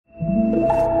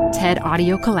TED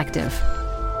Audio Collective.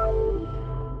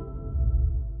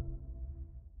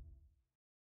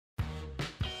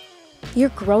 You're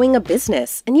growing a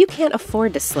business, and you can't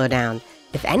afford to slow down.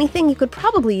 If anything, you could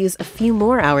probably use a few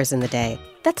more hours in the day.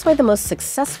 That's why the most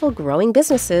successful growing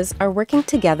businesses are working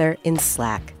together in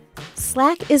Slack.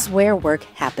 Slack is where work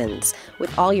happens,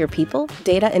 with all your people,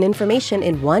 data, and information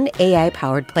in one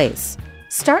AI-powered place.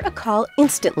 Start a call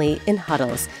instantly in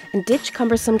huddles and ditch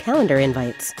cumbersome calendar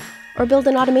invites. Or build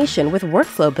an automation with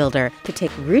Workflow Builder to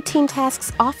take routine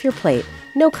tasks off your plate,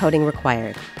 no coding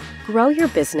required. Grow your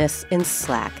business in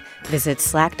Slack. Visit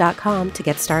slack.com to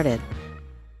get started.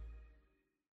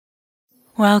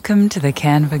 Welcome to the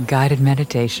Canva guided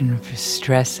meditation for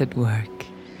stress at work.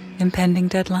 Impending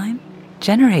deadline?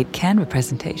 Generate Canva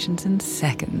presentations in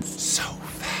seconds. So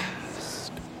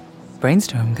fast.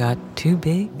 Brainstorm got too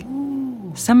big?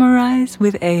 Summarize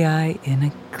with AI in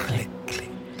a click.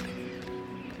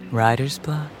 Writer's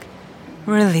block?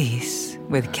 Release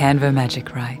with Canva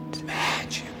Magic Write.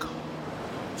 Magical.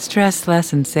 Stress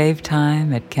less and save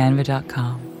time at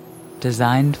canva.com.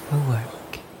 Designed for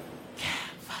work.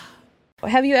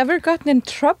 Have you ever gotten in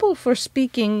trouble for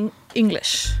speaking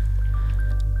English?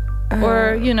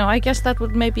 Or, I guess that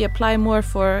would maybe apply more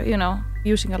for,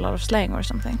 using a lot of slang or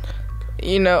something.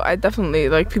 I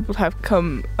definitely, people have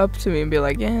come up to me and be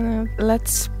like,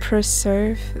 let's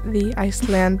preserve the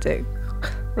Icelandic.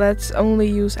 Let's only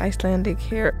use Icelandic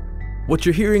here. What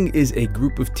you're hearing is a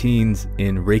group of teens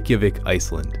in Reykjavik,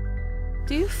 Iceland.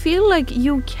 Do you feel like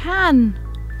you can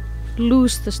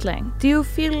lose the slang? Do you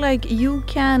feel like you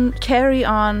can carry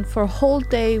on for a whole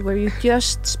day where you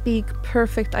just speak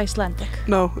perfect Icelandic?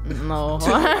 No. To be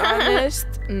honest,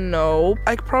 no.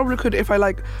 I probably could if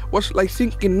I was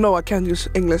thinking, no, I can't use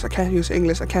English, I can't use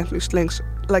slangs,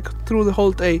 through the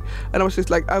whole day. And I was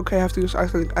just okay, I have to use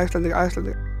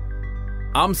Icelandic.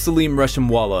 I'm Salim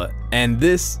Reshamwala, and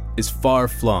this is Far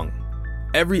Flung.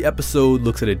 Every episode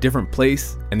looks at a different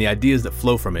place and the ideas that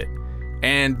flow from it.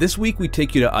 And this week we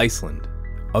take you to Iceland,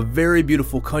 a very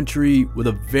beautiful country with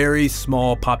a very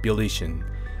small population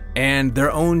and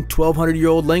their own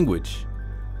 1,200-year-old language.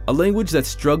 A language that's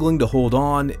struggling to hold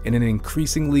on in an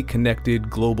increasingly connected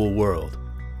global world.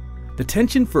 The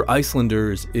tension for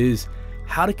Icelanders is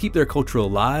how to keep their culture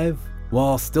alive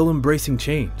while still embracing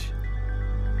change.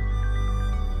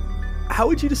 How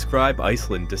would you describe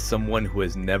Iceland to someone who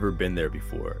has never been there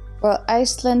before? Well,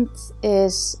 Iceland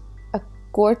is a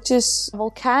gorgeous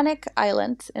volcanic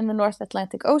island in the North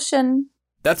Atlantic Ocean.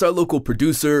 That's our local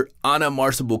producer, Anna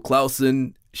Marsable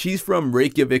Clausen. She's from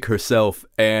Reykjavik herself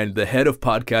and the head of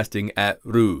podcasting at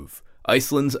RÚV,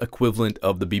 Iceland's equivalent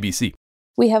of the BBC.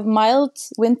 We have mild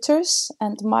winters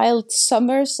and mild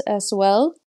summers as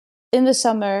well. In the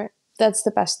summer, that's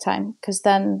the best time because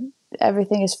then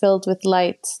everything is filled with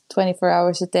light 24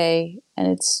 hours a day, and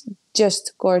it's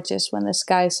just gorgeous when the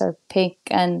skies are pink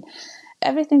and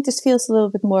everything just feels a little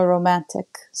bit more romantic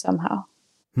somehow.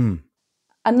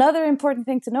 Another important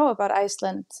thing to know about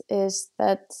Iceland is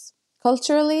that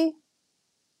culturally,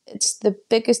 it's the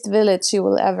biggest village you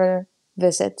will ever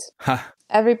visit.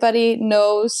 Everybody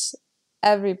knows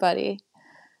everybody.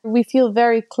 We feel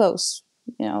very close.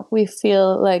 We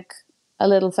feel like a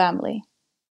little family.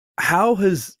 How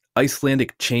has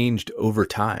Icelandic changed over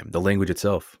time, the language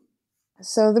itself?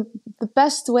 So the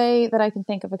best way that I can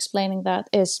think of explaining that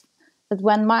is that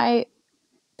when my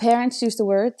parents used a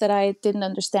word that I didn't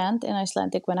understand in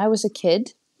Icelandic when I was a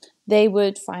kid, they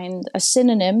would find a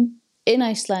synonym in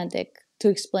Icelandic to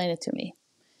explain it to me.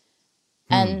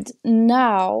 And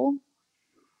now,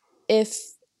 if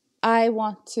I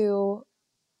want to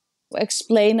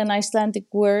explain an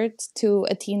Icelandic word to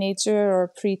a teenager or a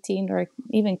preteen or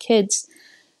even kids,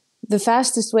 the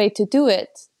fastest way to do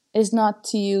it is not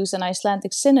to use an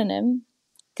Icelandic synonym,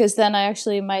 because then I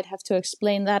actually might have to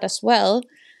explain that as well,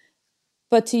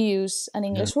 but to use an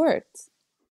English word.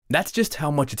 That's just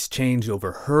how much it's changed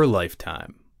over her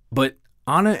lifetime. But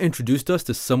Anna introduced us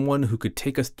to someone who could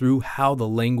take us through how the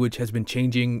language has been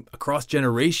changing across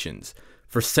generations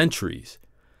for centuries.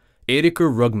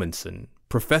 Eiríkur Rögmundsson,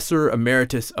 Professor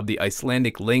Emeritus of the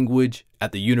Icelandic language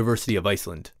at the University of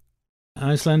Iceland.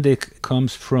 Icelandic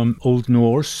comes from Old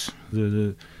Norse,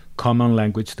 the common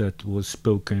language that was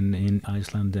spoken in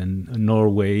Iceland and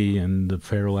Norway and the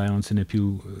Faroe Islands. And if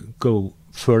you go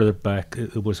further back,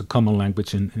 it was a common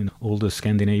language in all the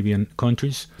Scandinavian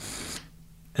countries.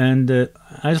 And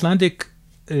Icelandic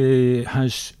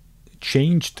has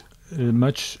changed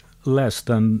much less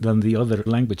than the other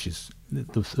languages.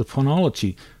 The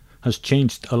phonology has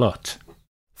changed a lot.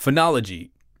 Phonology,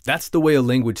 that's the way a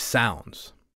language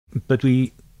sounds. But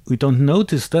we We don't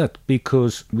notice that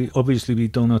because we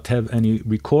do not have any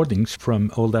recordings from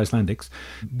Old Icelandics.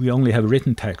 We only have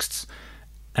written texts.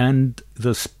 And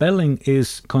the spelling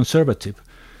is conservative.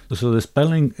 So the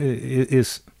spelling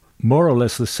is more or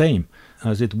less the same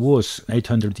as it was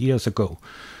 800 years ago.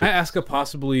 I ask a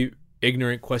possibly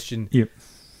ignorant question. Yeah.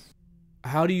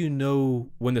 How do you know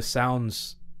when the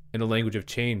sounds in a language have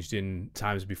changed in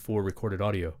times before recorded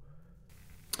audio?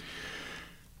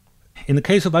 In the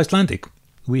case of Icelandic,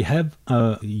 we have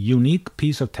a unique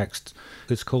piece of text.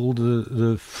 It's called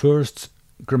the First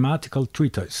Grammatical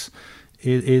Treatise.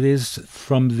 It is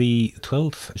from the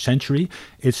 12th century.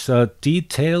 It's a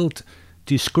detailed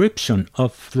description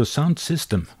of the sound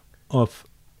system of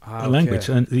a language.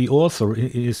 And the author,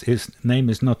 his name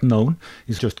is not known.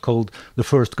 He's just called the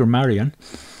First Grammarian.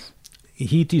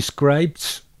 He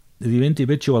describes the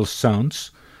individual sounds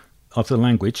of the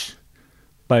language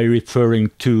by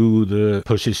referring to the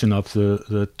position of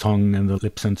the tongue and the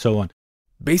lips and so on.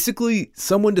 Basically,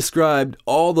 someone described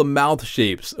all the mouth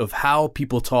shapes of how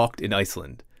people talked in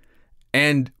Iceland.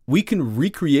 And we can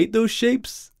recreate those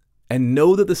shapes and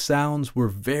know that the sounds were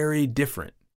very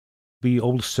different. We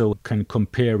also can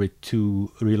compare it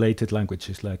to related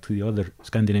languages like the other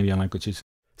Scandinavian languages.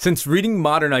 Since reading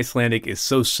modern Icelandic is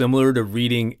so similar to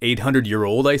reading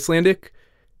 800-year-old Icelandic,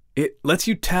 it lets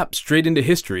you tap straight into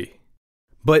history.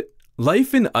 But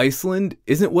life in Iceland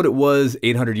isn't what it was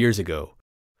 800 years ago.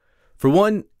 For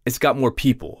one, it's got more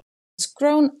people. It's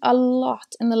grown a lot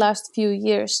in the last few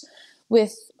years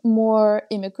with more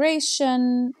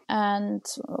immigration and,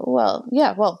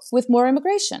 with more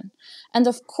immigration. And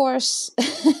of course,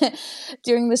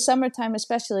 during the summertime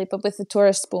especially, but with the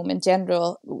tourist boom in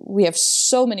general, we have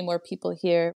so many more people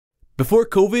here. Before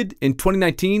COVID, in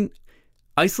 2019,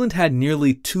 Iceland had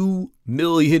nearly 2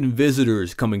 million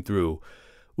visitors coming through,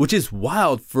 which is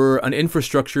wild for an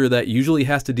infrastructure that usually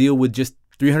has to deal with just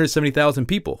 370,000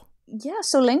 people. Yeah,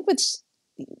 so language,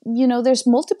 there's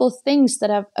multiple things that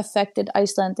have affected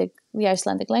the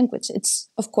Icelandic language. It's,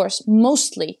 of course,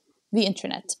 mostly the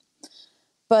internet.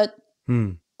 But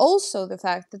also the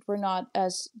fact that we're not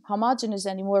as homogenous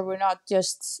anymore. We're not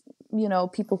just,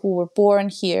 people who were born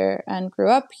here and grew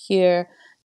up here.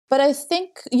 But I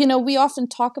think, we often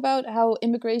talk about how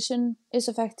immigration is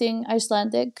affecting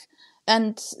Icelandic.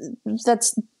 And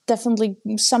that's definitely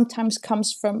sometimes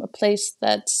comes from a place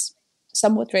that's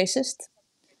somewhat racist.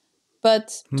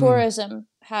 But tourism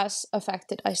has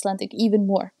affected Icelandic even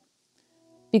more.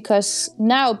 Because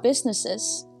now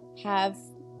businesses have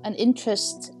an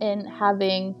interest in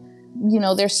having,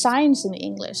 their signs in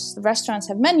English. The restaurants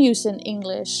have menus in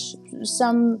English.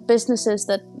 Some businesses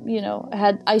that,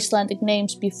 had Icelandic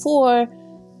names before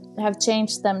have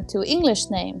changed them to English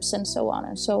names and so on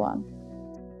and so on.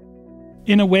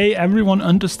 In a way, everyone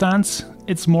understands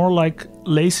it's more like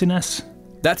laziness.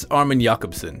 That's Armin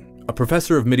Jakobsen, a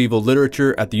professor of medieval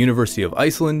literature at the University of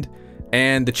Iceland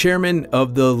and the chairman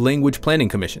of the Language Planning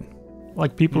Commission.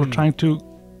 Like people are trying to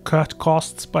cut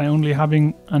costs by only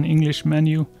having an English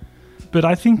menu. But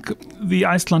I think the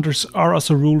Icelanders are,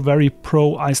 as a rule, very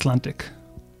pro-Icelandic.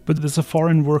 But there's a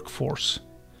foreign workforce.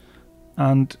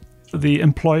 And the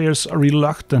employers are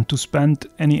reluctant to spend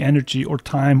any energy or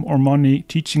time or money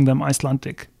teaching them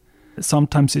Icelandic.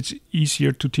 Sometimes it's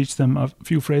easier to teach them a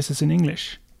few phrases in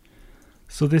English.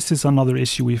 So this is another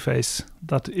issue we face.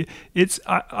 That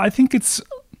I think it's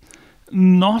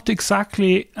not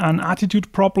exactly an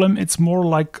attitude problem. It's more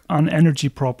like an energy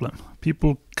problem.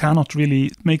 People cannot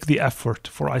really make the effort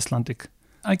for Icelandic.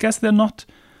 I guess they're not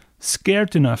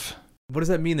scared enough. What does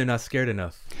that mean, they're not scared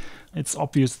enough? It's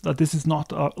obvious that this is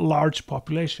not a large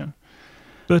population.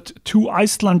 But to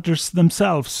Icelanders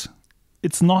themselves,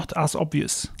 it's not as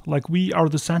obvious. Like, we are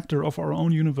the center of our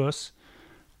own universe.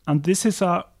 And this is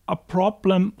a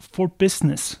problem for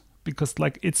business, because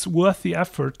it's worth the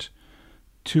effort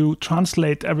to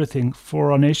translate everything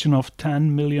for a nation of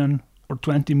 10 million or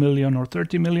 20 million or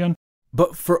 30 million.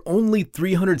 But for only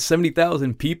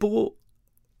 370,000 people,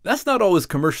 that's not always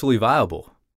commercially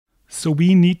viable. So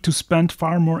we need to spend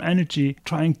far more energy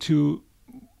trying to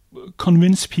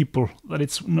convince people that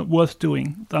it's not worth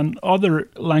doing than other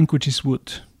languages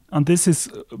would. And this is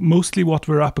mostly what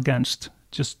we're up against.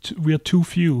 Just we are too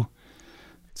few.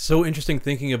 So interesting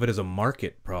thinking of it as a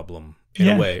market problem in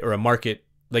a way, or a market,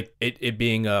 like it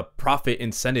being a profit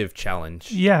incentive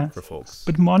challenge for folks.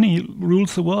 But money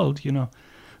rules the world,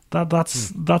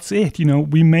 That's it,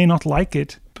 We may not like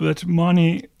it, but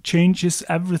money changes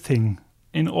everything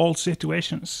in all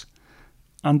situations.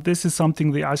 And this is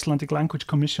something the Icelandic Language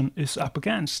Commission is up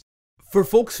against. For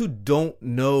folks who don't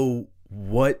know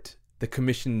what the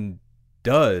commission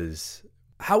does,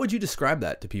 How would you describe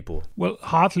that to people? Well,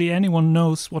 hardly anyone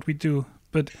knows what we do,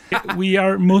 but we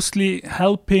are mostly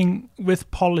helping with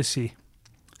policy.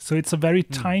 So it's a very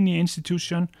tiny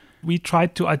institution. We try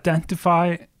to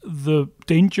identify the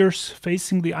dangers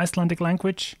facing the Icelandic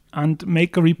language and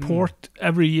make a report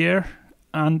every year.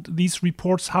 And these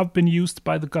reports have been used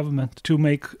by the government to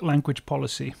make language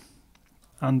policy.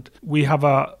 And we have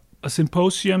a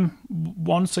symposium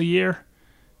once a year,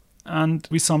 and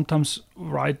we sometimes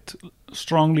write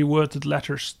strongly worded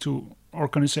letters to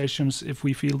organizations if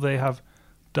we feel they have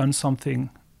done something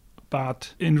bad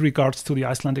in regards to the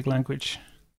Icelandic language.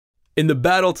 In the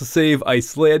battle to save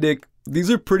Icelandic,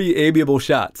 these are pretty amiable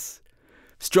shots.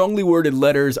 Strongly worded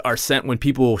letters are sent when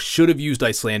people should have used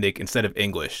Icelandic instead of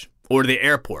English, or to the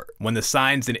airport when the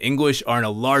signs in English are in a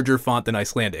larger font than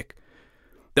Icelandic.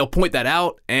 They'll point that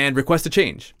out and request a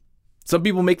change. Some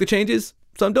people make the changes,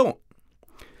 some don't.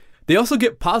 They also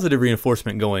get positive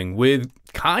reinforcement going with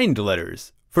kind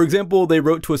letters. For example, they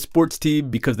wrote to a sports team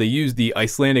because they used the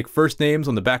Icelandic first names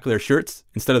on the back of their shirts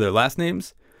instead of their last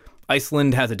names.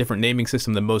 Iceland has a different naming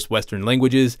system than most Western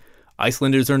languages.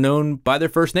 Icelanders are known by their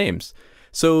first names.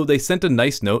 So they sent a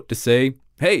nice note to say,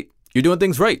 hey, you're doing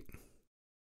things right.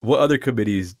 What other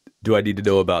committees do I need to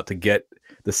know about to get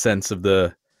the sense of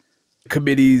the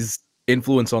committee's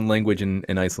influence on language in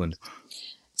Iceland?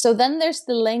 So then there's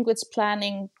the language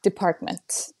planning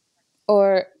department,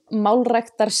 or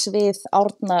Málræktarsvið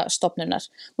Árnastofnunar,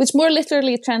 which more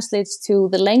literally translates to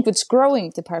the language growing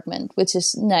department, which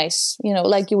is nice. You know,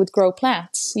 like you would grow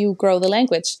plants, you grow the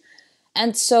language.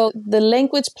 And so the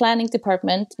language planning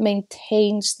department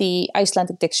maintains the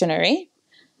Icelandic dictionary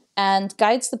and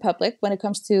guides the public when it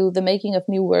comes to the making of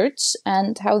new words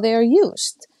and how they are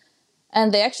used.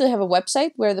 And they actually have a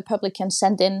website where the public can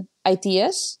send in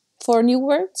ideas for new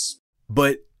words.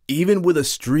 But even with a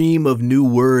stream of new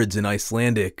words in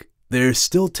Icelandic, there's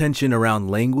still tension around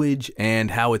language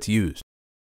and how it's used.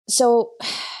 So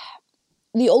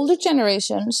the older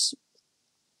generations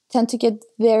tend to get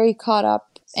very caught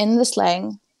up in the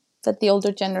slang that the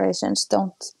older generations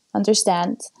don't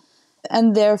understand,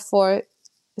 and therefore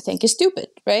think is stupid,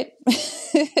 right?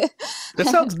 That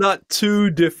sounds not too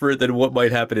different than what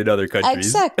might happen in other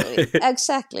countries.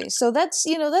 Exactly. So that's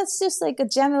just like a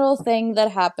general thing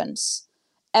that happens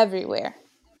everywhere.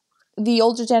 The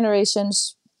older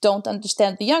generations don't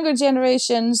understand the younger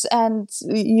generations, and,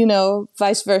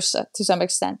 vice versa to some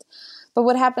extent. But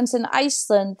what happens in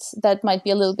Iceland that might be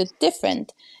a little bit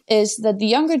different is that the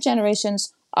younger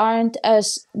generations aren't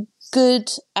as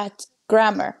good at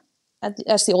grammar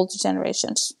as the older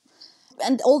generations.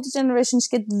 And older generations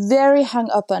get very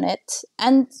hung up on it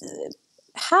and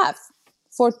have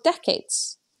for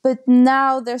decades. But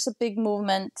now there's a big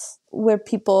movement where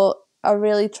people are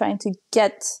really trying to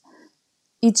get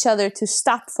each other to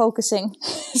stop focusing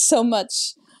so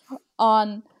much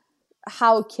on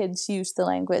how kids use the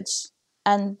language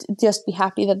and just be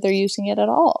happy that they're using it at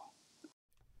all.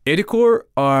 Eiríkur,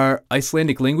 our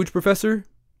Icelandic language professor,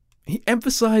 he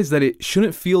emphasized that it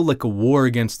shouldn't feel like a war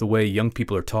against the way young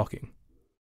people are talking.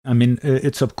 I mean,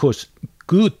 it's of course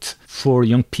good for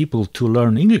young people to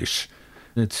learn English.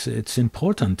 It's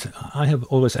important. I have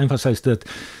always emphasized that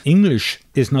English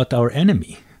is not our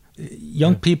enemy.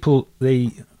 Young people,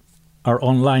 they are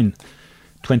online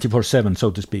 24/7,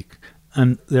 so to speak,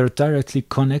 and they're directly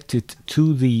connected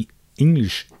to the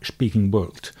English-speaking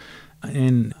world.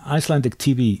 In Icelandic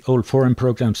TV, all foreign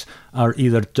programs are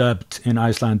either dubbed in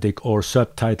Icelandic or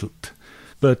subtitled.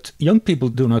 But young people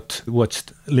do not watch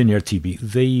linear TV.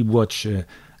 They watch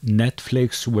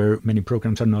Netflix, where many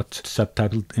programs are not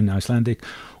subtitled in Icelandic,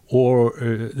 or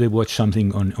they watch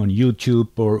something on YouTube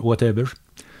or whatever.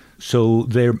 So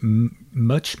they're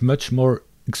much, much more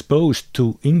exposed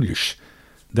to English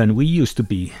than we used to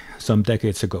be some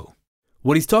decades ago.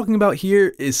 What he's talking about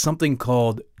here is something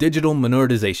called digital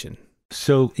minoritization.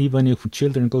 So even if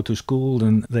children go to school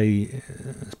and they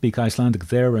speak Icelandic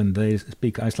there and they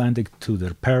speak Icelandic to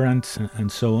their parents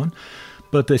and so on,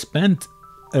 but they spend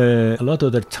a lot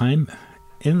of their time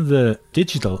in the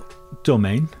digital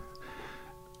domain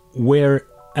where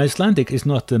Icelandic is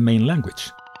not the main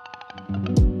language.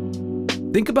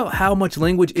 Think about how much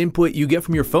language input you get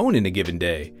from your phone in a given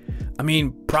day. I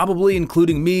mean, probably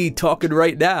including me talking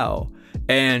right now.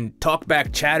 And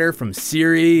talkback chatter from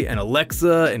Siri and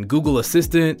Alexa and Google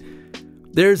Assistant.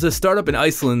 There's a startup in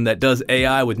Iceland that does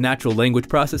AI with natural language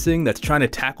processing that's trying to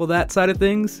tackle that side of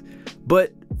things.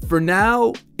 But for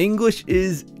now, English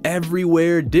is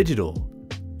everywhere digital.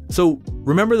 So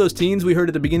remember those teens we heard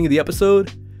at the beginning of the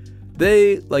episode?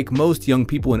 They, like most young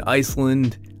people in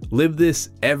Iceland, live this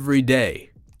every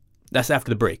day. That's after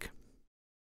the break.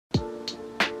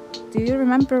 Do you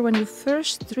remember when you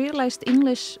first realized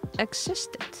English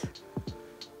existed?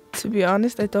 To be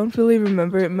honest, I don't really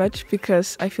remember it much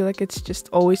because I feel like it's just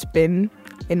always been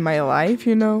in my life,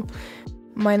 you know.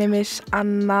 My name is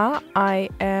Anna. I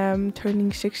am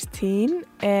turning 16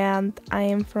 and I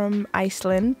am from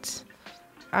Iceland.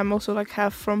 I'm also like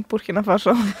half from Burkina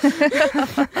Faso.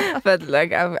 But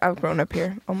like I've grown up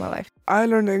here all my life. I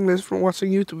learned English from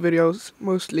watching YouTube videos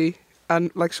mostly and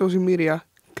like social media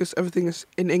because everything is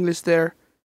in English there.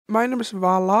 My name is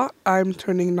Vala. I'm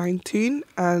turning 19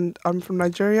 and I'm from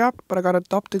Nigeria, but I got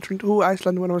adopted to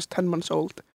Iceland when I was 10 months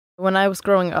old. When I was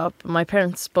growing up, my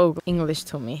parents spoke English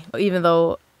to me. Even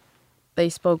though they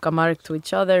spoke Amharic to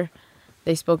each other,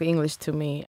 they spoke English to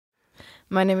me.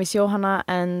 My name is Johanna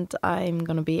and I'm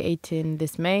gonna be 18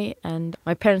 this May. And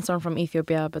my parents are from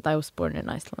Ethiopia, but I was born in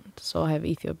Iceland, so I have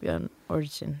Ethiopian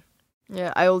origin.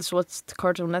 Yeah, I always watched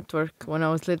Cartoon Network when I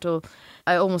was little.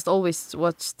 I almost always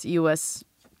watched US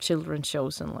children's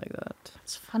shows and like that.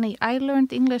 It's funny. I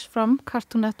learned English from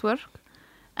Cartoon Network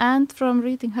and from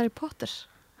reading Harry Potter.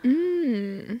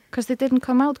 Because they didn't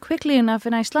come out quickly enough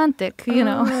in Icelandic, you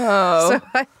know. So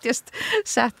I just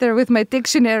sat there with my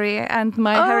dictionary and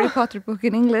my Harry Potter book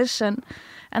in English, and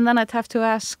then I'd have to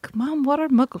ask, Mom, what are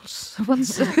muggles?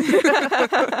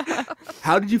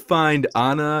 How did you find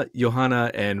Anna,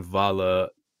 Johanna, and Vala?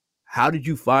 How did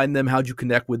you find them? How did you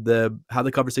connect with them? How did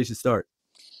the conversation start?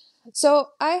 So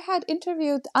I had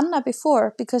interviewed Anna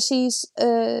before because she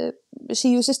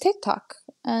uses TikTok.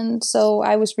 And so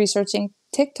I was researching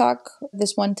TikTok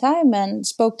this one time and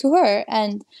spoke to her,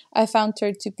 and I found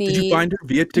her to be... Did you find her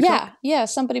via TikTok? Yeah,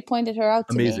 somebody pointed her out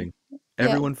to me. Amazing.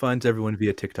 Everyone finds everyone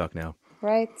via TikTok now.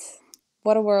 Right.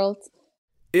 What a world.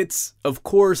 It's, of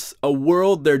course, a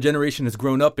world their generation has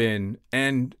grown up in,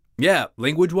 and yeah,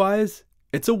 language-wise,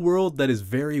 it's a world that is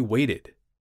very weighted.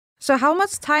 So how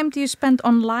much time do you spend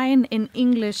online in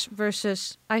English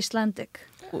versus Icelandic?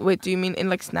 Wait, do you mean in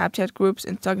like Snapchat groups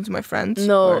and talking to my friends?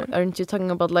 No, aren't you talking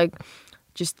about like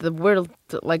just the world,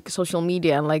 like social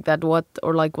media and like that, what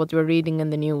we're reading in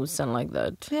the news and like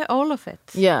that? Yeah, all of it.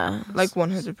 Yeah. Like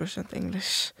 100%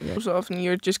 English. Yeah. So often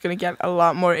you're just going to get a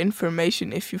lot more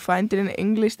information if you find it in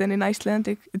English than in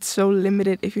Icelandic. It's so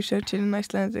limited if you search it in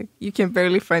Icelandic. You can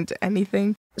barely find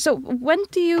anything. So when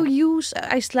do you use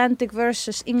Icelandic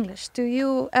versus English? Do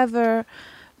you ever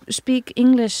speak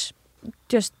English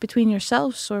just between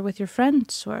yourselves or with your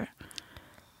friends, or?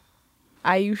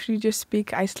 I usually just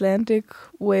speak Icelandic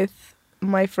with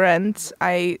my friends.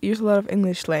 I use a lot of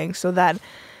English slang, so that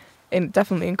it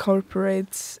definitely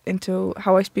incorporates into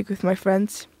how I speak with my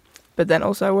friends. But then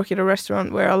also I work at a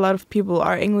restaurant where a lot of people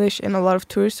are English and a lot of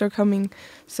tourists are coming,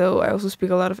 so I also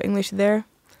speak a lot of English there.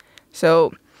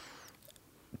 So,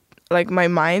 like my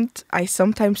mind, I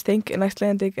sometimes think in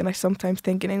Icelandic and I sometimes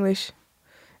think in English.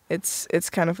 It's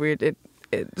kind of weird.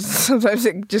 Sometimes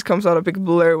it just comes out a big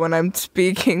blur when I'm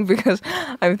speaking because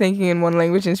I'm thinking in one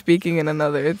language and speaking in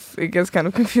another. It gets kind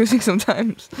of confusing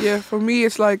sometimes. Yeah, for me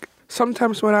it's like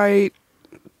sometimes when I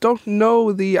don't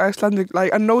know the Icelandic,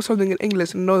 like I know something in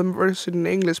English and know the version in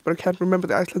English, but I can't remember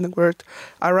the Icelandic word.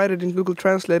 I write it in Google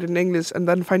Translate in English and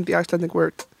then find the Icelandic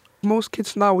word. Most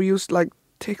kids now use like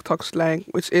TikTok slang,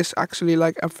 which is actually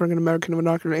like African American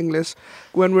vernacular English.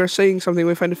 When we're saying something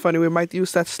we find it funny, we might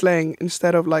use that slang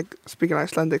instead of like speaking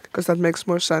Icelandic, because that makes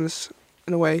more sense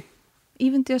in a way.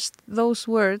 Even just those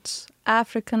words,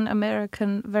 African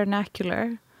American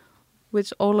vernacular,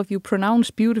 which all of you pronounce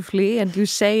beautifully and you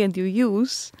say and you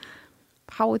use,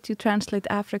 how would you translate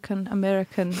African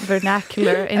American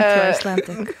vernacular into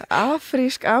Icelandic?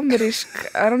 Afrisk,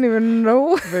 Amerisk, I don't even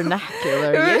know.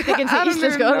 Vernacular. You're thinking I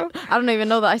don't even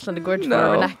know the Icelandic word for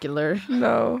vernacular.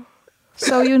 No.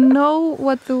 So you know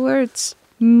what the words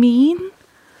mean,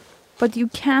 but you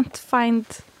can't find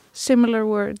similar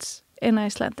words in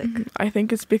Icelandic. I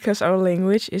think it's because our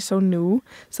language is so new,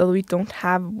 so we don't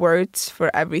have words for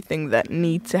everything that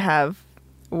need to have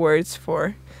words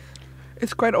for.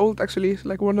 It's quite old, actually. It's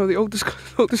like one of the oldest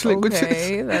languages.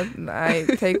 Okay, I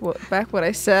take back what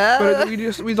I said. But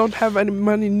we don't have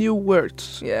many new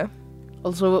words. Yeah.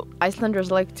 Also, Icelanders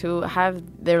like to have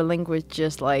their language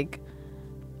just like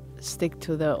stick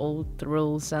to the old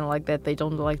rules and like that. They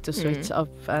don't like to switch up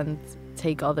and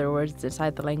take other words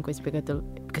inside the language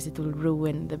because it will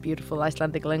ruin the beautiful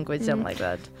Icelandic language and like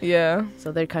that. Yeah.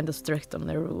 So they're kind of strict on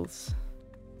their rules.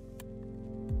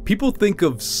 People think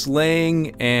of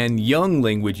slang and young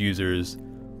language users,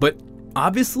 but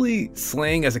obviously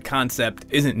slang as a concept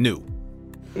isn't new.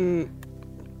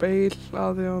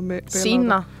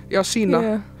 Sýna. Yeah, sýna.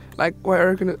 Yeah.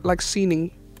 Like scening.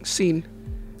 Scene.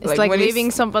 It's like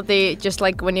leaving somebody just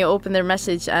like when you open their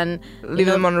message and leave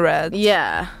them on red.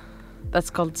 Yeah. That's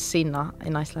called Sina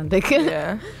in Icelandic.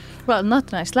 Yeah. Well,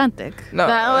 not in Icelandic. No.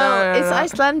 It's no.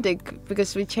 Icelandic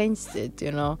because we changed it,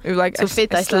 you know. It was like to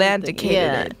fit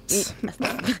Icelandicated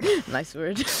it. Nice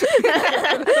word.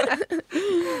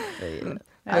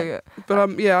 I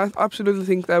absolutely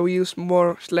think that we use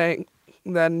more slang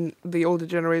than the older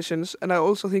generations, and I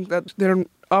also think that they don't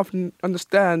often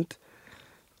understand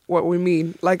what we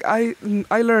mean. Like I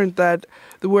learned that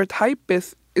the word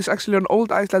hypið is actually an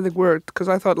old Icelandic word, because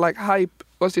I thought like hype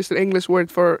was just an English word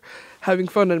for having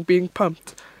fun and being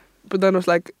pumped, but then it was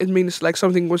like it means like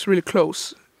something was really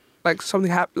close, like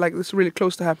something like it's really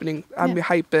close to happening. I'm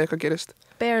hype gerist.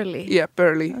 Barely. Yeah,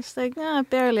 barely. It's like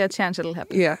barely a chance it'll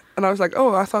happen. Yeah, and I was like,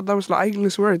 oh, I thought that was an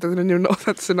English word. I didn't even know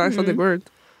that's an Icelandic word.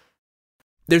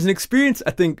 There's an experience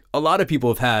I think a lot of people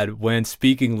have had when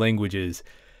speaking languages.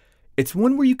 It's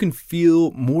one where you can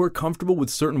feel more comfortable with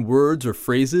certain words or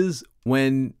phrases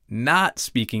when not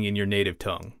speaking in your native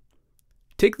tongue.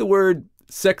 Take the word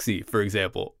sexy, for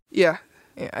example. Yeah.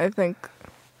 Yeah, I think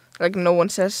like no one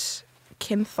says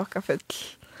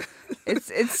kynþokkafull.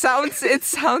 It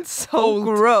sounds so old.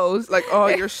 gross. Like, oh,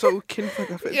 you're so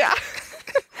kynþokkafull. Yeah.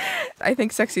 I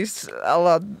think sexy is a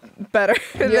lot better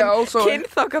than also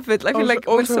kynþokkafull. I feel like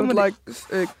when also someone like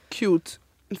cute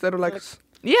instead of like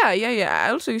yeah. I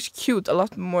also use cute a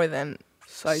lot more than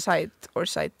sæt or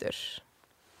sætur.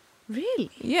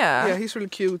 Really? Yeah. Yeah, he's really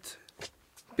cute.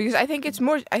 Because I think it's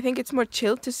more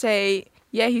chill to say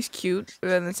yeah, he's cute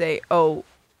rather than say oh,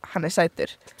 hann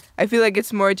sætur. I feel like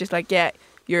it's more just like yeah,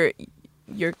 you're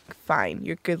fine,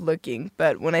 you're good looking.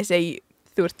 But when I say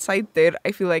þú ert sætur,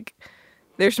 I feel like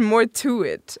there's more to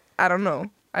it. I don't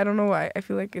know why. I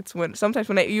feel like it's sometimes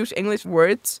when I use English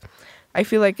words, I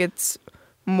feel like it's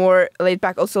more laid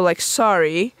back. Also like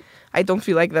sorry, I don't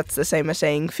feel like that's the same as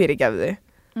saying fyrirgefðu.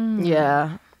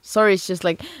 Yeah. Sorry, it's just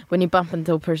like when you bump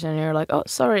into a person and you're like, oh,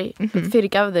 sorry. But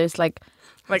fyrirgefðu is like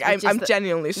I'm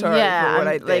genuinely sorry for what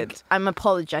I did. Like, I'm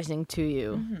apologizing to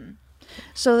you. Mm-hmm.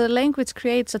 So the language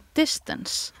creates a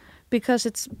distance because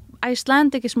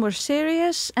Icelandic is more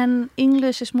serious and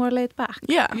English is more laid back.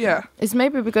 Yeah. It's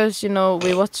maybe because, you know,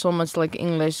 we watch so much like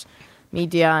English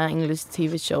media, English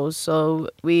TV shows, so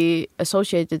we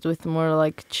associate it with more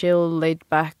like chill, laid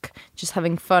back, just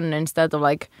having fun instead of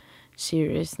like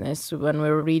seriousness when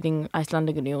we're reading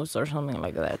Icelandic news or something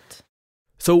like that.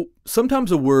 So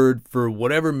sometimes a word for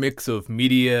whatever mix of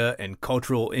media and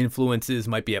cultural influences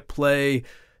might be at play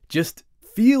just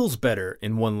feels better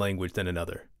in one language than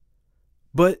another.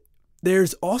 But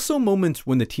there's also moments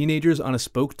when the teenagers Anna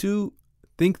spoke to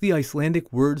think the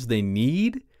Icelandic words they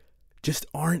need just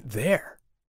aren't there.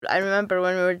 I remember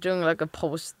when we were doing like a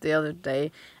post the other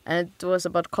day, and it was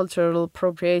about cultural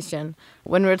appropriation.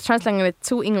 When we were translating it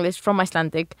to English from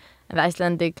Icelandic, and the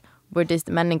Icelandic word is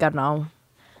menningarnám.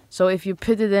 So if you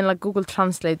put it in like Google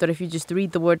Translate, or if you just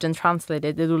read the word and translate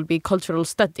it, it will be cultural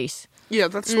studies. Yeah,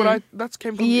 that's what that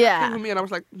came from me, and I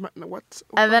was like, what?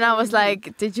 And then I was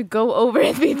like, did you go over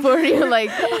it before you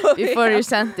you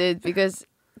sent it? Because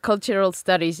cultural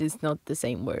studies is not the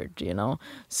same word, you know.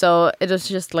 So it was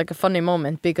just like a funny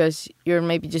moment because you're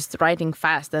maybe just writing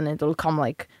fast and it will come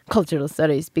like cultural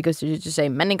studies because you just say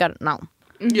menningarnám.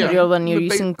 Yeah. When you're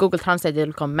using Google Translate,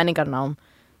 it'll come menningarnám.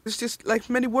 It's just like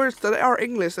many words that are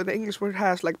English that the English word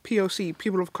has, like POC,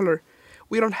 people of color.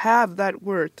 We don't have that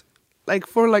word. Like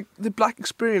for like the black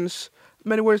experience,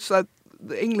 many words that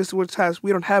the English words has,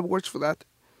 we don't have words for that.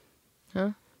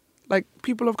 Huh? Like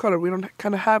people of color, we don't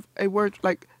kind of have a word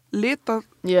like lita.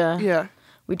 Yeah.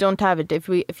 We don't have it. If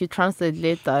you translate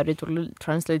lita, it will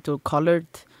translate to colored,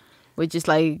 which is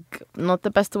like not the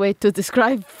best way to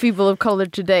describe people of color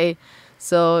today.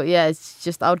 So yeah, it's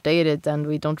just outdated, and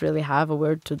we don't really have a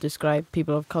word to describe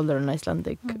people of color in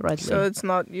Icelandic rightly. So it's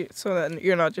not so then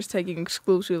you're not just taking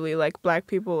exclusively like black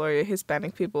people or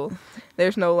Hispanic people.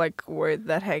 There's no like word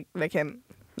that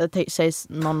says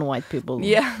non-white people.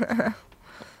 Yeah.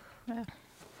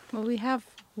 Well, we have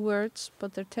words,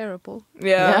 but they're terrible.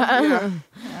 Yeah,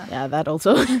 that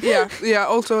also. yeah.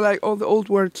 Also, like all the old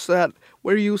words that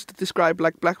were used to describe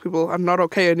like black people are not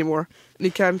okay anymore. And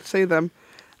you can't say them.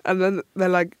 And then they're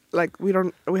like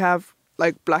we have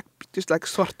like black, just like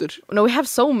sorted. No, we have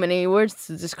so many words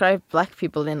to describe black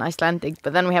people in Icelandic,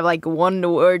 but then we have like one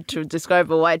word to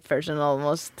describe a white person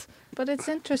almost. But it's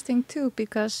interesting too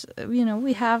because you know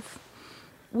we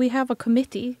have a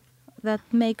committee that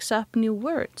makes up new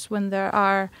words when there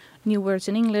are new words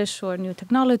in English or new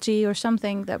technology or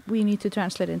something that we need to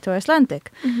translate into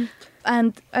Icelandic. Mm-hmm.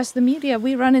 And as the media,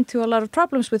 we run into a lot of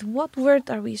problems with what word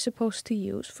are we supposed to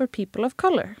use for people of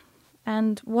color?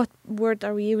 And what word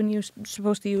are we even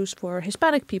supposed to use for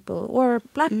Hispanic people or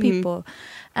black people?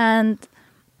 And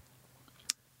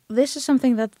this is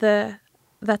something that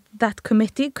that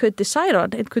committee could decide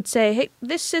on. It could say, hey,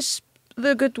 this is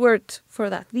the good word for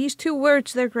that. These 2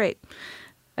 words, they're great.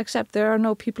 Except there are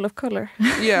no people of color.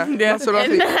 Yeah, that's what I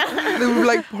think. It would be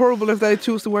like horrible if they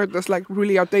choose the word that's like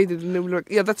really outdated, and they would be like,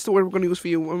 yeah, that's the word we're going to use for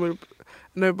you. And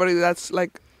everybody that's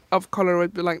like of color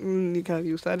would be like, you can't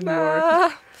use that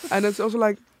anymore. And it's also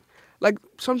like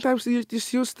sometimes you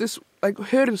just use this like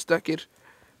hörnstökkir,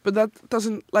 but that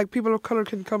doesn't, like, people of color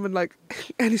can come in like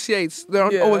any shades. They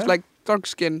aren't always like dark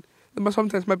skin. They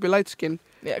sometimes might be light skin.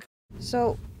 Yeah.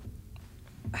 So,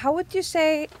 how would you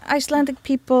say Icelandic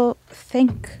people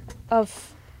think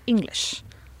of English?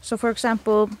 So, for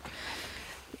example,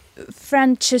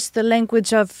 French is the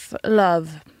language of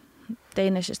love.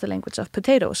 Danish is the language of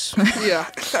potatoes. Yeah,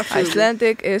 absolutely.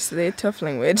 Icelandic is the tough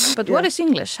language. But what is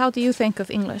English? How do you think of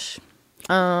English?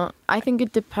 I think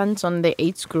it depends on the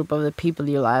age group of the people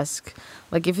you'll ask.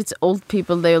 Like, if it's old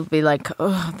people, they'll be like,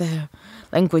 oh, the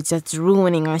language that's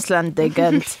ruining Icelandic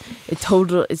and it's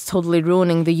totally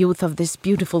ruining the youth of this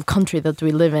beautiful country that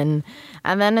we live in.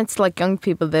 And then it's like young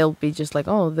people, they'll be just like,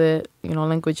 oh, the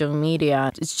language of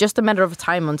media. It's just a matter of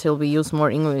time until we use more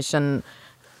English, and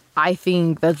I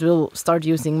think that we'll start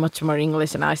using much more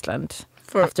English in Iceland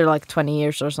after like 20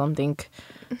 years or something.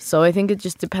 So I think it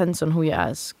just depends on who you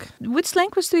ask. Which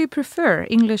language do you prefer,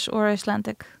 English or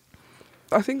Icelandic?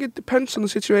 I think it depends on the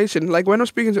situation. Like, when I'm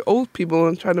speaking to old people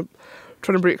and trying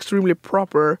to be extremely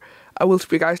proper, I will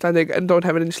speak Icelandic and don't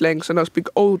have any slangs, and I'll speak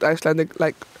old Icelandic,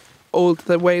 like old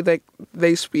the way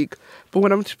they speak. But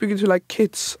when I'm speaking to like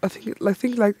kids, I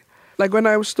think like when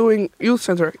I was doing youth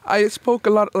center, I spoke a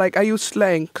lot, like I used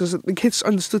slang because the kids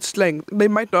understood slang. They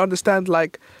might not understand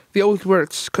like the old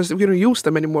words because we don't use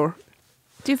them anymore.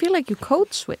 Do you feel like you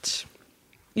code switch?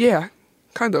 Yeah,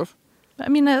 kind of. I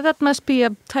mean, that must be a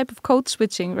type of code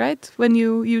switching, right? When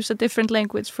you use a different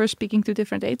language for speaking to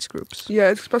different age groups. Yeah,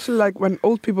 especially like when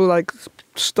old people like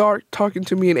start talking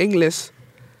to me in English,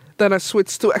 then I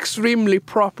switch to extremely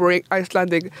proper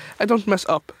Icelandic. I don't mess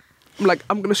up. I'm like,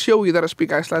 I'm going to show you that I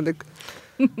speak Icelandic.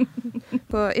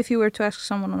 But if you were to ask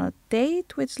someone on a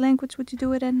date, which language would you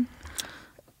do it in?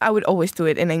 I would always do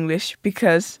it in English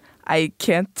because I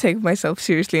can't take myself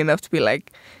seriously enough to be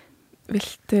like,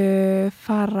 viltu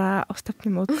fara á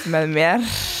stefnumót með mér?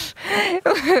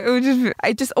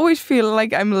 I just always feel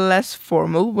like I'm less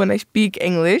formal when I speak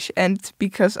English, and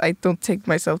because I don't take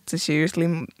myself too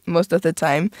seriously most of the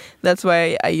time, that's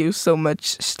why I use so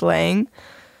much slang.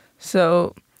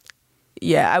 So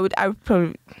yeah, I would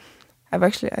probably, I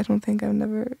don't think I've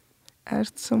never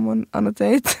asked someone on a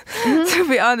date, to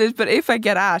be honest, but if I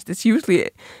get asked, it's usually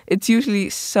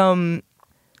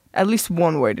at least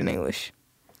one word in English.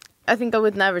 I think I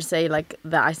would never say like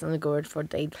the Icelandic word for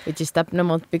date, which is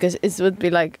stefnumót, because it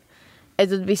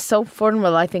would be so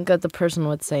formal. I think that the person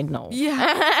would say no.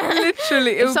 Yeah,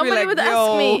 literally. If somebody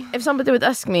would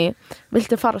ask me,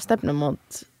 viltu fara á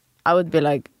stefnumót? I would be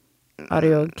like, are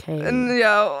you okay?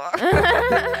 No.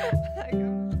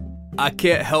 I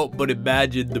can't help but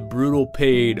imagine the brutal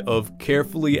pain of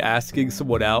carefully asking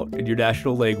someone out in your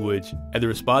national language and the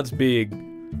response being,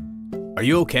 are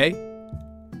you okay?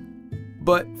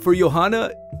 But for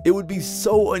Johanna, it would be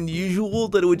so unusual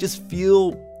that it would just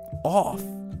feel off.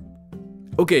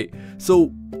 Okay,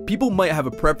 so people might have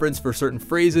a preference for certain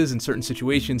phrases in certain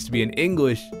situations to be in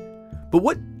English, but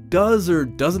what does or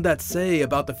doesn't that say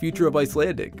about the future of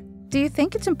Icelandic? Do you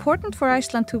think it's important for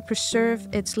Iceland to preserve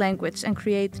its language and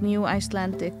create new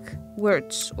Icelandic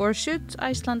words, or should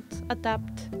Iceland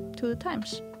adapt to the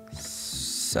times?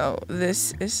 So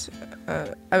this is,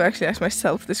 I've actually asked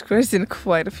myself this question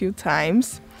quite a few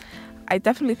times. I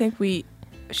definitely think we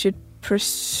should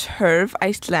preserve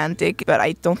Icelandic, but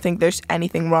I don't think there's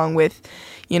anything wrong with,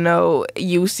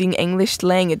 using English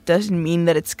slang. It doesn't mean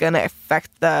that it's gonna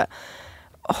affect the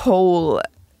whole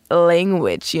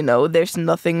language, There's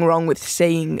nothing wrong with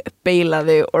saying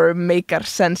beilaði or makar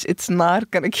sense. It's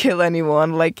not gonna kill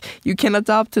anyone. Like, you can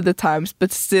adapt to the times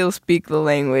but still speak the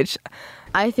language.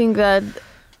 I think that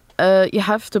you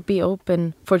have to be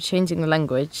open for changing the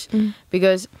language,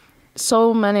 because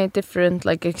so many different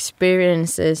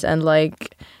experiences and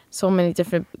so many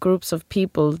different groups of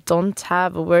people don't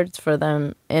have a word for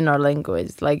them in our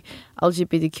language. Like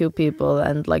LGBTQ people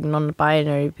and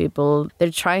non-binary people,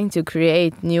 they're trying to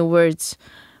create new words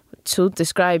to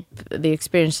describe the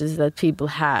experiences that people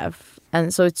have.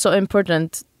 And so it's so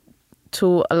important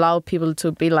to allow people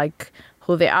to be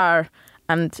who they are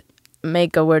and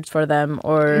make a word for them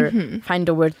or find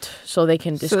a word so they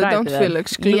can describe them. So they don't feel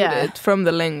excluded from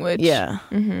the language. Yeah.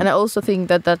 And I also think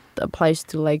that applies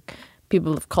to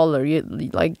people of color.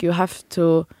 You have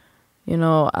to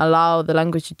allow the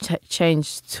language to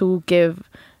change to give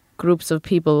groups of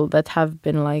people that have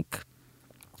been like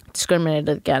discriminated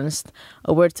against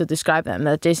a word to describe them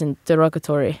that isn't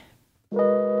derogatory.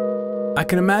 I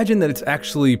can imagine that it's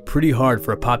actually pretty hard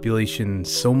for a population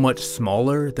so much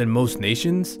smaller than most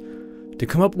nations to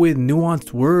come up with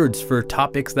nuanced words for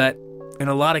topics that, in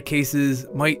a lot of cases,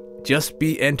 might just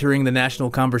be entering the national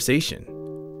conversation.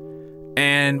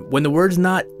 And when the word's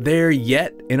not there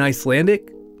yet in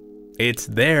Icelandic, it's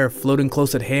there floating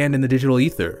close at hand in the digital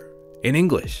ether, in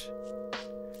English.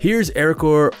 Here's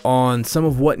Eiríkur on some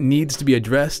of what needs to be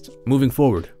addressed moving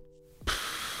forward.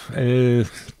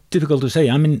 Difficult to say.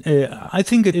 I mean, I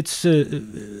think it's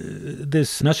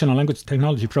this National Language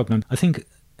Technology Program, I think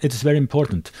it's very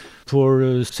important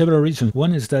for several reasons.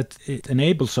 One is that it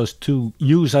enables us to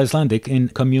use Icelandic in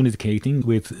communicating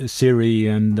with Siri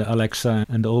and Alexa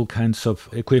and all kinds of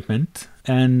equipment.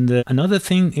 And another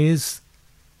thing is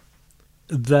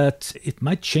that it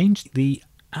might change the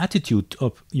attitude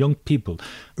of young people.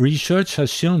 Research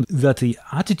has shown that the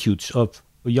attitudes of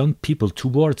young people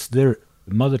towards their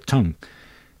mother tongue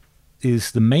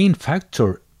is the main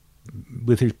factor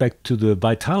with respect to the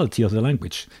vitality of the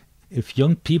language. If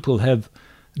young people have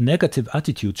negative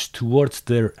attitudes towards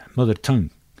their mother tongue,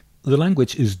 the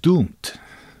language is doomed.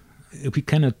 If we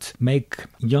cannot make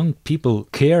young people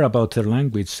care about their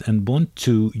language and want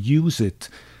to use it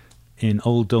in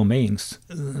all domains,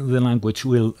 the language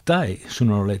will die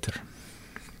sooner or later.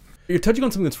 You're touching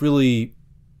on something that's really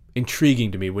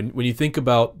intriguing to me. When you think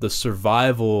about the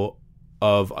survival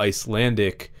of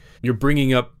Icelandic, you're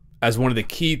bringing up as one of the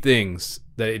key things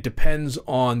that it depends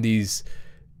on these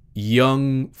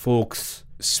young folks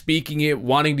speaking it,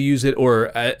 wanting to use it, or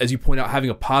as you point out, having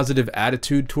a positive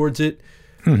attitude towards it.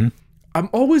 Mm-hmm. I'm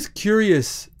always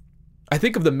curious. I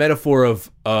think of the metaphor of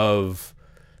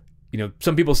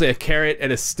some people say a carrot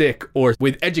and a stick, or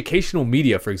with educational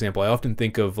media, for example, I often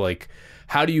think of like,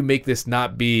 how do you make this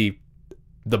not be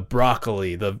the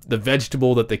broccoli, the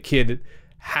vegetable that the kid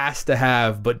has to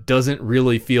have but doesn't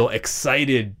really feel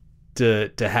excited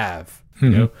to have?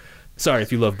 Mm-hmm. Sorry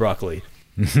if you love broccoli.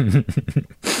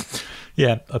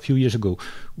 Yeah, a few years ago,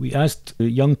 we asked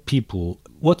young people,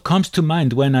 what comes to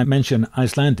mind when I mention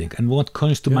Icelandic and what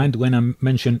comes to mind when I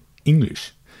mention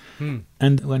English?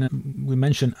 And when we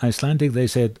mentioned Icelandic, they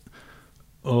said,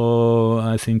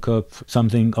 I think of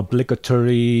something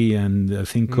obligatory, and I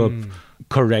think of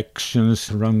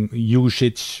corrections, wrong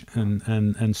usage,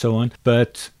 and so on.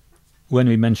 But when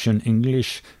we mention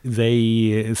English,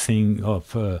 they think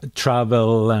of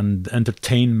travel and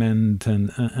entertainment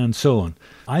and so on.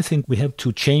 I think we have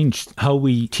to change how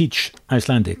we teach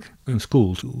Icelandic in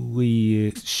schools.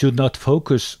 We should not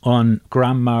focus on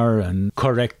grammar and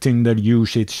correcting the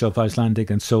usage of Icelandic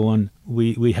and so on.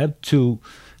 We have to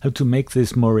make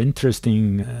this more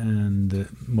interesting and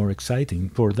more exciting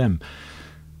for them.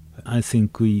 I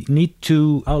think we need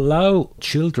to allow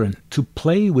children to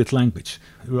play with language.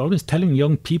 We're always telling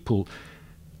young people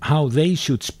how they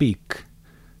should speak,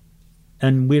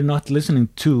 and we're not listening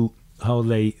to how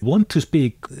they want to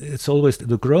speak. It's always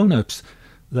the grown-ups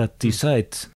that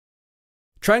decide.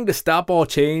 Trying to stop all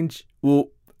change, well,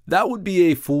 that would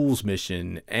be a fool's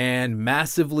mission and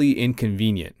massively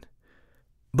inconvenient.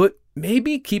 But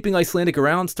maybe keeping Icelandic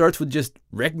around starts with just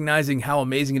recognizing how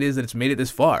amazing it is that it's made it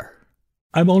this far.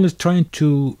 I'm always trying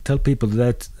to tell people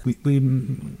that we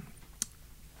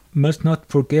must not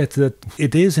forget that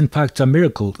it is in fact a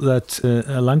miracle that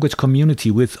a language community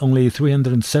with only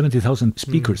 370,000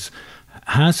 speakers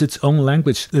has its own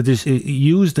language that is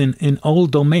used in all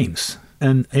domains.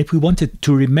 And if we want it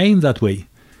to remain that way,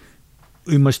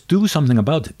 we must do something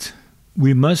about it.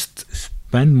 We must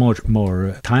spend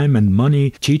more time and money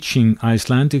teaching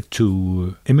Icelandic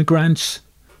to immigrants.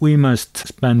 We must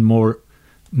spend more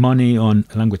money on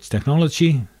language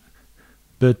technology,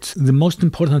 but the most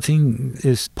important thing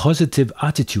is positive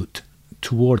attitude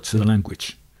towards the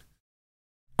language.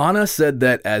 Anna said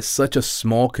that as such a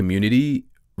small community,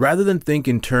 rather than think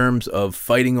in terms of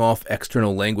fighting off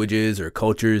external languages or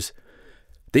cultures,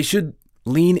 they should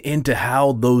lean into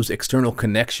how those external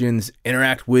connections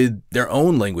interact with their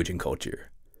own language and culture.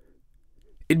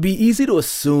 It'd be easy to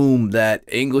assume that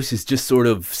English is just sort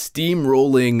of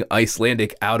steamrolling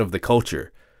Icelandic out of the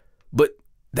culture, but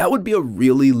that would be a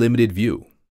really limited view.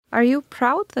 Are you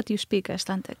proud that you speak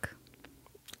Icelandic?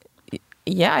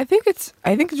 Yeah, I think it's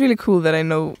really cool that I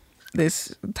know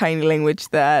this tiny language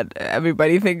that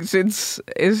everybody thinks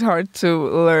is hard to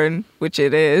learn, which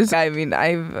it is. I mean,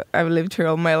 I've lived here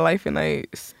all my life, and I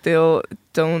still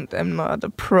am not a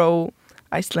pro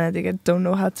Icelandic. I don't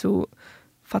know how to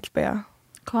fallbeygja.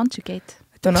 Conjugate.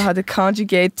 I don't know how to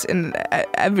conjugate in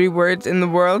every word in the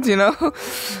world, you know?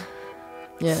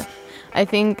 Yeah. I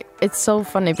think it's so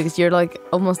funny because you're like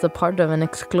almost a part of an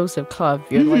exclusive club.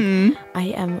 You're like, I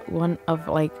am one of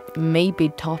like maybe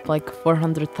top like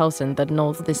 400,000 that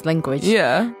knows this language.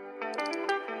 Yeah.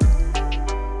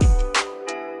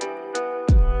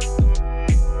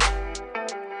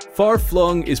 Far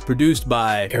Flung is produced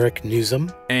by Eric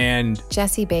Newsom and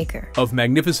Jesse Baker of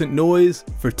Magnificent Noise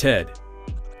for TED.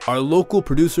 Our local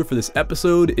producer for this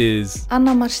episode is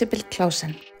Anna Marsipil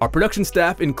Clausen. Our production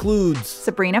staff includes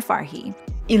Sabrina Farhi,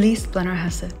 Elise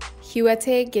Blennerhasse.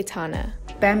 Huete Gitana,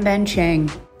 Ben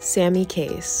Chang, Sammy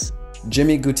Case,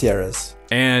 Jimmy Gutierrez,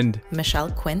 and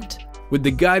Michelle Quint, with the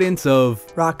guidance of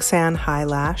Roxanne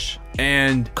Highlash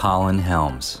and Colin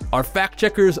Helms. Our fact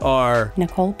checkers are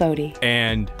Nicole Bodie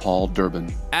and Paul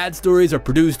Durbin. Ad stories are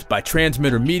produced by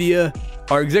Transmitter Media.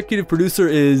 Our executive producer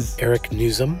is Eric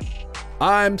Newsom.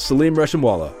 I'm Salim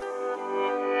Reshamwala.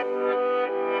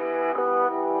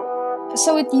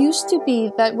 So it used to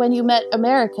be that when you met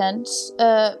Americans,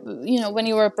 when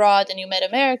you were abroad and you met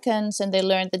Americans and they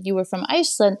learned that you were from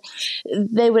Iceland,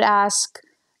 they would ask,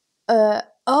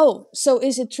 so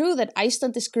is it true that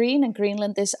Iceland is green and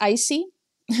Greenland is icy?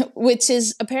 Which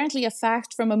is apparently a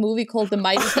fact from a movie called The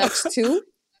Mighty Ducks 2.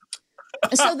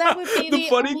 So that would be the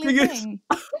funny only thing is,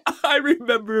 I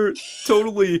remember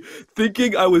totally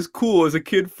thinking I was cool as a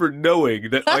kid for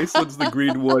knowing that Iceland's the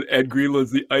green one and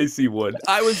Greenland's the icy one.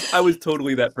 I was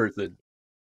totally that person.